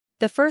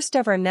The first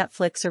ever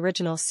Netflix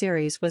original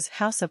series was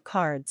House of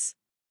Cards.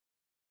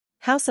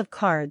 House of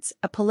Cards,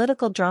 a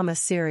political drama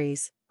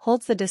series,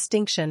 holds the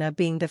distinction of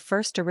being the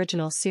first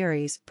original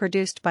series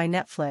produced by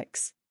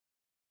Netflix.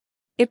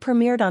 It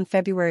premiered on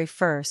February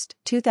 1,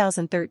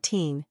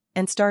 2013,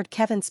 and starred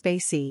Kevin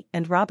Spacey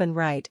and Robin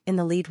Wright in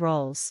the lead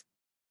roles.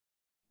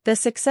 The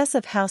success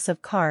of House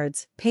of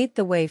Cards paved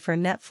the way for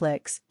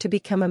Netflix to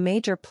become a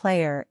major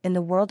player in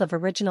the world of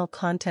original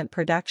content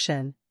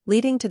production,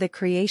 leading to the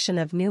creation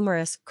of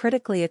numerous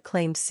critically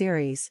acclaimed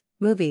series,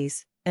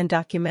 movies, and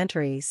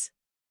documentaries.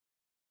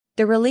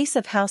 The release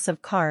of House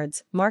of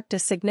Cards marked a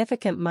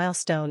significant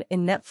milestone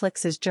in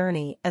Netflix's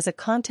journey as a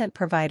content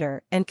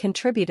provider and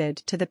contributed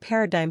to the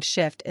paradigm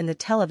shift in the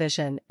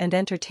television and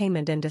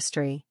entertainment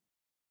industry.